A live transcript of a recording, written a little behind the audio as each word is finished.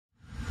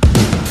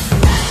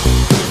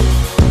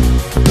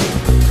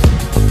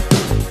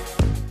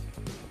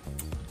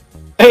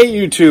Hey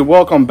YouTube,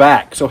 welcome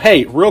back. So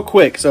hey, real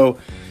quick, so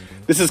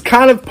this is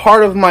kind of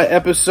part of my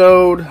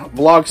episode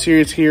vlog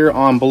series here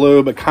on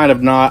Blue, but kind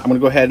of not. I'm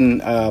gonna go ahead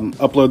and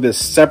upload this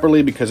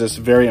separately because it's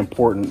very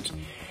important.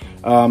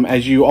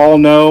 As you all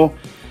know,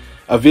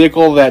 a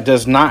vehicle that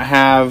does not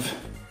have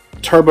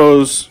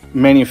turbos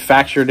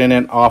manufactured in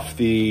it off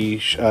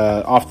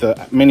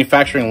the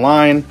manufacturing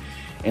line,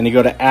 and you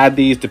go to add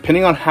these,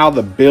 depending on how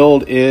the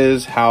build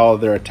is, how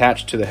they're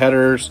attached to the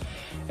headers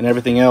and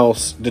everything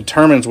else,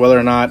 determines whether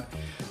or not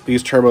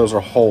these turbos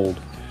are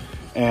hold.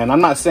 And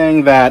I'm not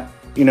saying that,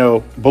 you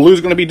know, Baloo's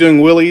going to be doing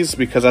wheelies,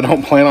 because I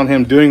don't plan on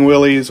him doing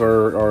wheelies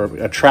or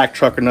a track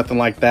truck or nothing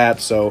like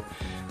that. So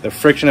the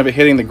friction of it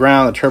hitting the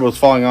ground, the turbos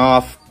falling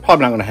off,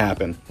 probably not going to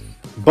happen.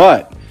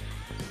 But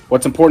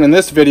what's important in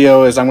this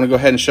video is I'm going to go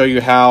ahead and show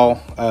you how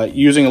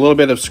using a little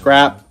bit of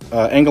scrap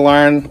angle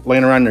iron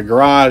laying around your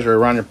garage or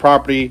around your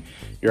property,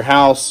 your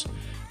house,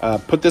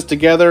 put this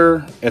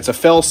together. It's a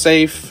fail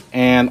safe,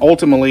 and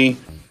ultimately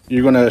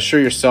you're going to assure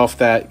yourself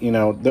that, you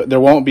know, there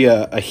won't be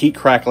a heat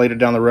crack later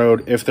down the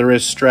road if there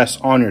is stress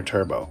on your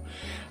turbo.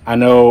 I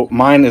know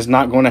mine is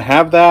not going to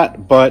have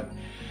that, but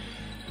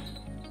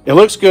it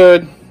looks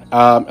good.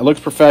 It looks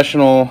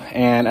professional,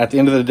 and at the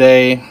end of the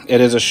day, it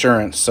is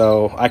assurance.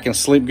 So I can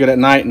sleep good at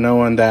night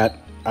knowing that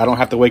I don't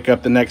have to wake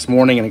up the next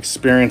morning and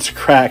experience a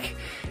crack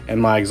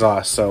in my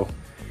exhaust. So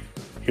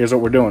here's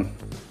what we're doing.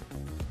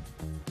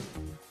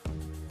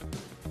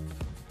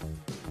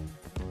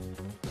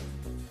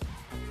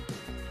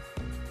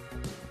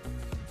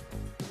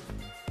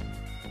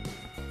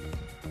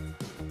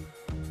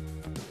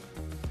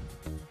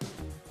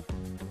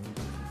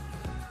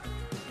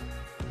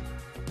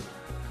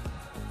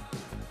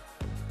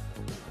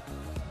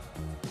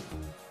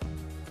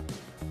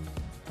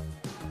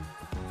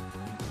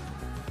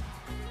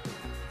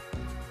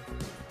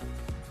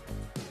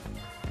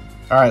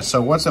 All right,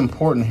 so what's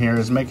important here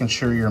is making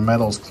sure your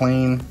metal's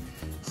clean,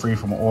 free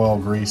from oil,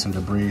 grease, and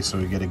debris, so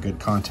we get a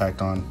good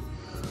contact on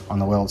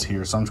the welds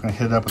here. So I'm just gonna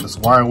hit it up with this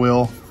wire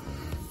wheel,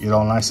 get it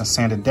all nice and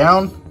sanded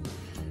down,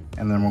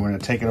 and then we're gonna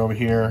take it over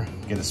here,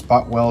 get it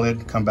spot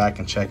welded, come back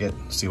and check it,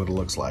 see what it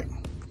looks like.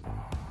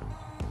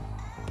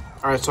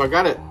 All right, so I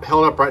got it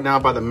held up right now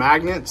by the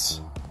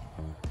magnets,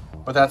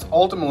 but that's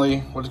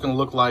ultimately what it's gonna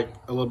look like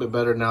a little bit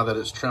better now that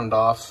it's trimmed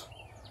off.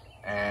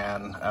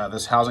 And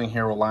this housing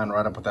here will line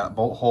right up with that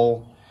bolt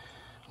hole.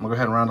 I'm gonna go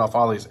ahead and round off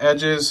all these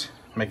edges,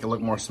 make it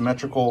look more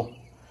symmetrical.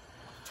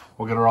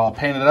 We'll get it all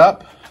painted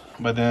up,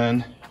 but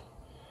then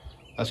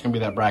that's gonna be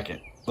that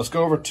bracket. Let's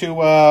go over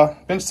to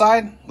bench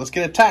side. Let's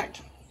get it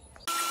tacked.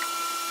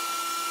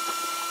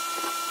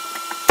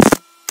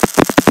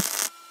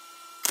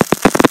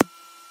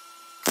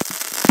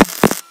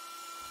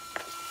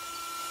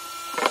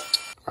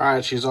 All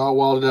right, she's all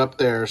welded up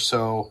there.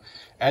 So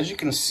as you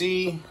can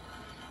see,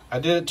 I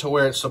did it to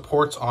where it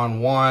supports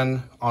on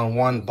one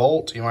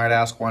bolt. You might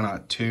ask, why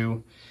not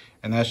two?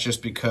 And that's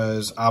just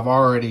because I've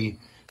already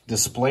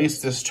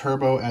displaced this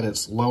turbo at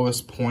its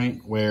lowest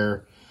point,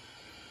 where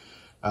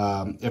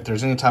if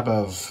there's any type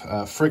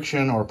of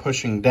friction or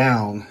pushing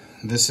down,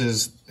 this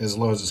is as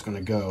low as it's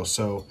gonna go.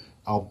 So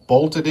I'll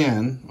bolt it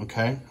in,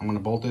 okay? I'm gonna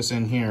bolt this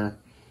in here.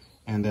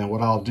 And then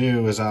what I'll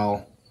do is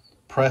I'll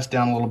press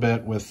down a little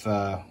bit with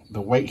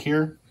the weight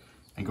here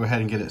and go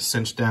ahead and get it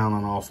cinched down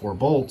on all 4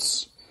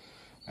 bolts.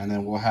 And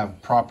then we'll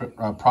have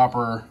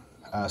proper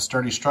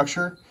sturdy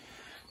structure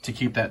to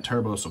keep that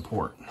turbo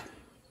support.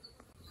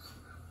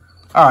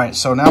 All right,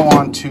 so now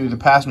on to the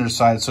passenger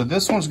side. So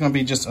this one's gonna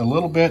be just a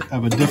little bit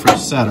of a different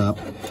setup.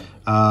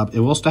 It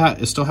will still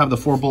have the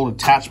 4-bolt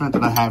attachment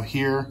that I have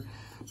here,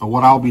 but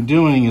what I'll be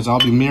doing is I'll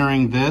be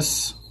mirroring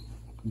this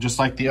just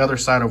like the other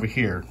side over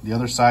here. The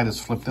other side is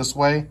flipped this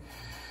way.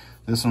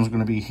 This one's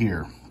gonna be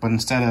here. But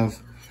instead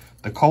of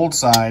the cold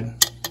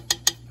side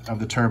of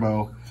the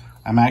turbo,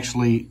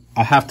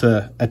 I have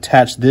to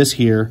attach this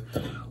here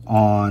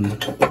on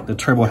the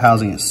turbo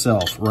housing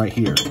itself right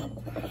here.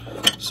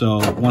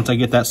 So once I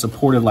get that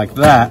supported like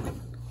that,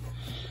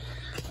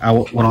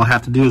 what I'll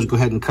have to do is go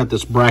ahead and cut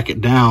this bracket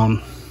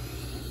down.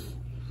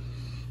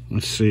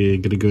 Let's see,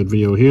 get a good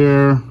view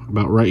here,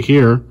 about right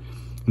here.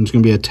 And it's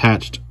gonna be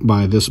attached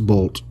by this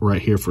bolt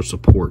right here for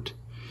support.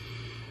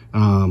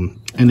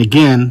 And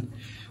again,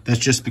 that's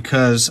just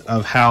because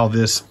of how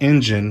this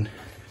engine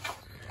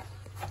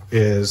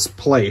is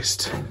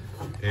placed.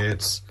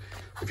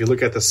 If you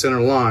look at the center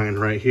line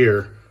right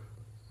here,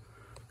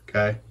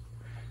 okay,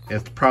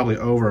 it's probably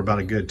over about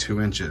a good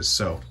 2 inches.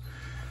 So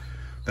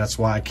that's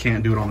why I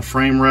can't do it on the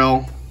frame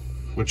rail,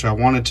 which I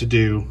wanted to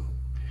do,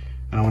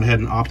 and I went ahead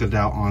and opted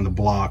out on the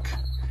block,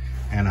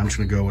 and I'm just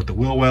gonna go with the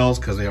wheel wells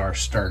because they are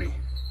sturdy.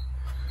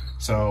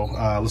 So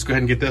let's go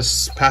ahead and get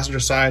this passenger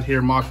side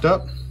here mocked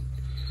up,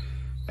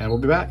 and we'll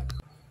be back.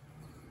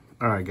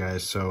 All right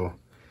guys, so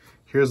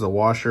here's the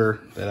washer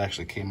that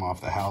actually came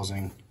off the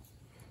housing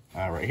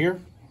right here.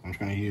 I'm just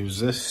gonna use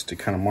this to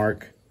kind of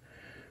mark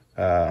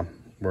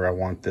where I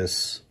want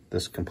this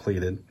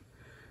completed.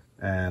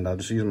 And I'll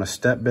just use my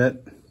step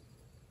bit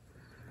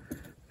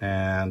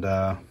and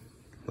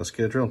let's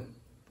get it drilled.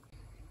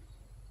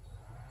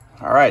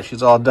 All right,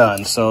 she's all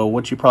done. So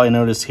what you probably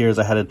noticed here is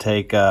I had to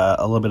take a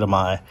little bit of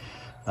my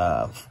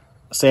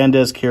sand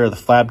disc here, the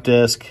flap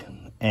disc,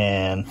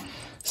 and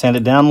sand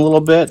it down a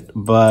little bit.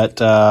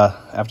 But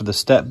after the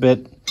step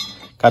bit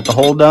got the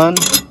hole done,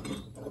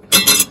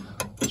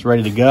 it's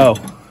ready to go.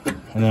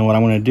 And then what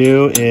I'm going to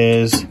do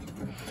is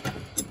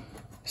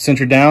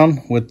center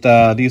down with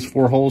these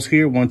 4 holes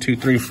here, 1, 2,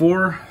 3,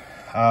 4.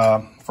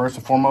 First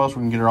and foremost,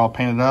 we can get her all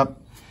painted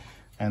up,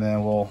 and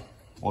then we'll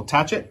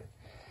attach it.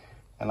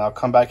 And I'll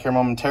come back here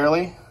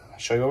momentarily,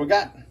 show you what we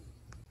got.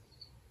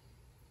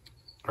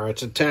 All right,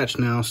 it's attached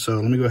now, so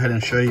let me go ahead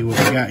and show you what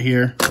we got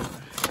here.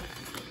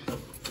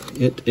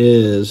 It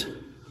is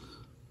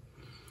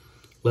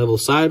level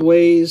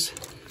sideways,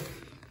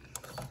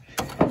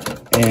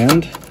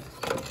 and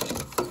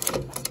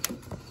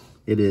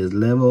it is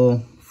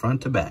level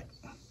front to back.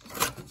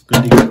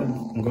 Good to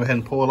go. I'll go ahead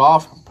and pull it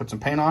off, put some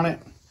paint on it,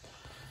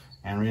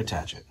 and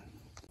reattach it.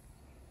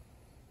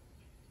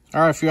 All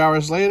right, a few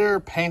hours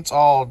later, paint's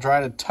all dry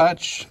to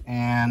touch,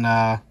 and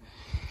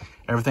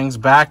everything's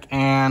back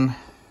and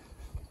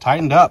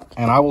tightened up.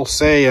 And I will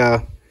say,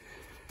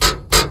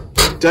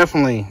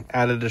 definitely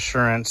added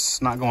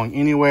assurance, not going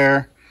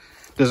anywhere.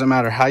 Doesn't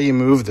matter how you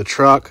move the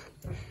truck.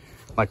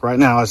 Like right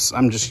now,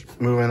 I'm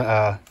just moving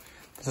the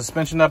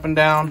suspension up and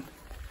down.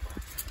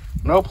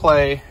 No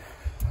play,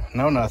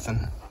 no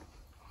nothing.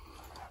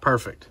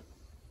 Perfect.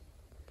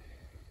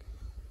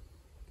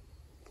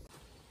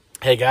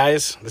 Hey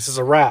guys, this is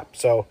a wrap.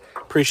 So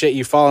appreciate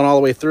you following all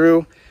the way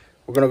through.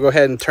 We're gonna go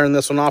ahead and turn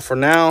this one off for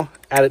now.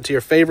 Add it to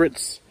your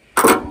favorites.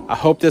 I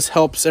hope this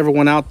helps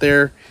everyone out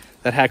there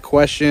that had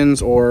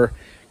questions or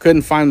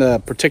couldn't find the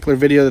particular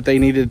video that they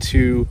needed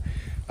to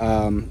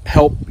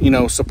help,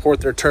 support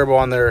their turbo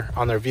on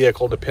their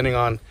vehicle, depending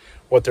on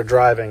what they're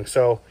driving.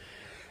 So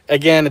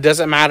again, it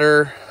doesn't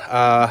matter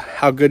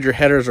how good your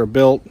headers are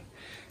built.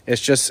 It's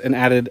just an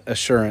added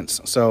assurance.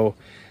 So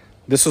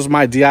this was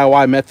my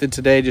DIY method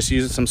today, just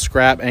using some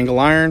scrap angle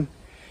iron.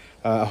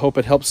 I hope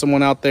it helps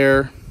someone out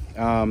there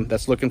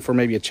that's looking for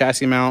maybe a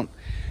chassis mount.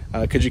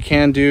 Because you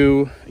can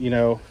do,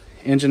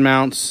 engine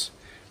mounts,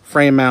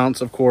 frame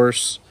mounts, of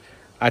course.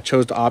 I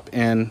chose to opt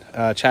in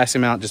chassis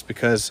mount just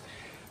because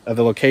of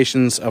the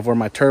locations of where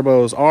my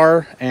turbos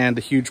are and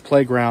the huge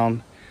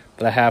playground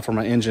that I have for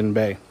my engine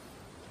bay.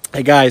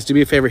 Hey guys, do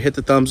me a favor, hit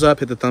the thumbs up,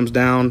 hit the thumbs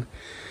down.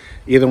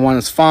 Either one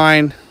is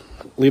fine.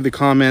 Leave the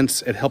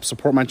comments. It helps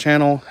support my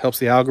channel, helps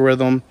the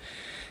algorithm,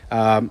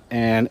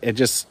 and it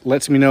just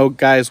lets me know,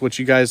 guys, what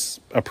you guys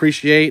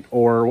appreciate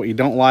or what you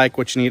don't like,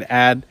 what you need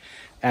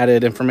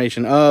added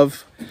information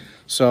of.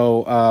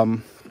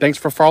 So thanks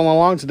for following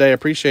along today. I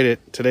appreciate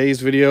it. Today's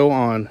video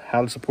on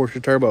how to support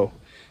your turbo.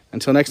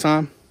 Until next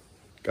time,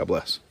 God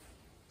bless.